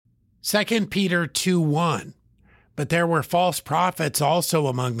2 Peter 2:1. But there were false prophets also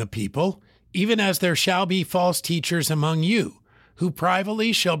among the people, even as there shall be false teachers among you, who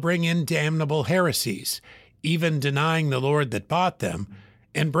privately shall bring in damnable heresies, even denying the Lord that bought them,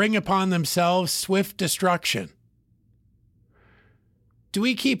 and bring upon themselves swift destruction. Do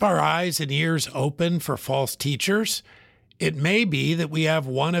we keep our eyes and ears open for false teachers? It may be that we have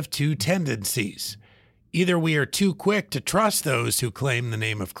one of two tendencies. Either we are too quick to trust those who claim the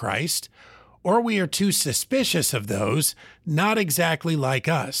name of Christ, or we are too suspicious of those not exactly like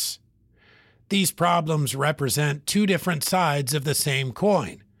us. These problems represent two different sides of the same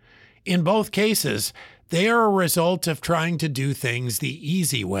coin. In both cases, they are a result of trying to do things the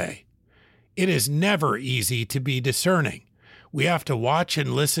easy way. It is never easy to be discerning. We have to watch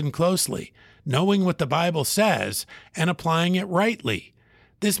and listen closely, knowing what the Bible says and applying it rightly.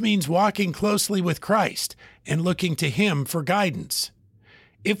 This means walking closely with Christ and looking to Him for guidance.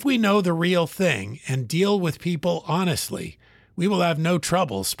 If we know the real thing and deal with people honestly, we will have no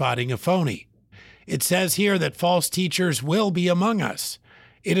trouble spotting a phony. It says here that false teachers will be among us.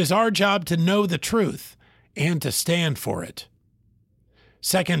 It is our job to know the truth and to stand for it.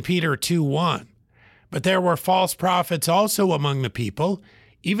 2 Peter 2:1. But there were false prophets also among the people,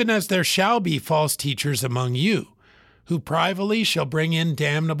 even as there shall be false teachers among you, who privately shall bring in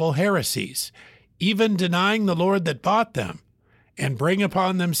damnable heresies, even denying the Lord that bought them, and bring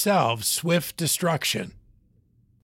upon themselves swift destruction.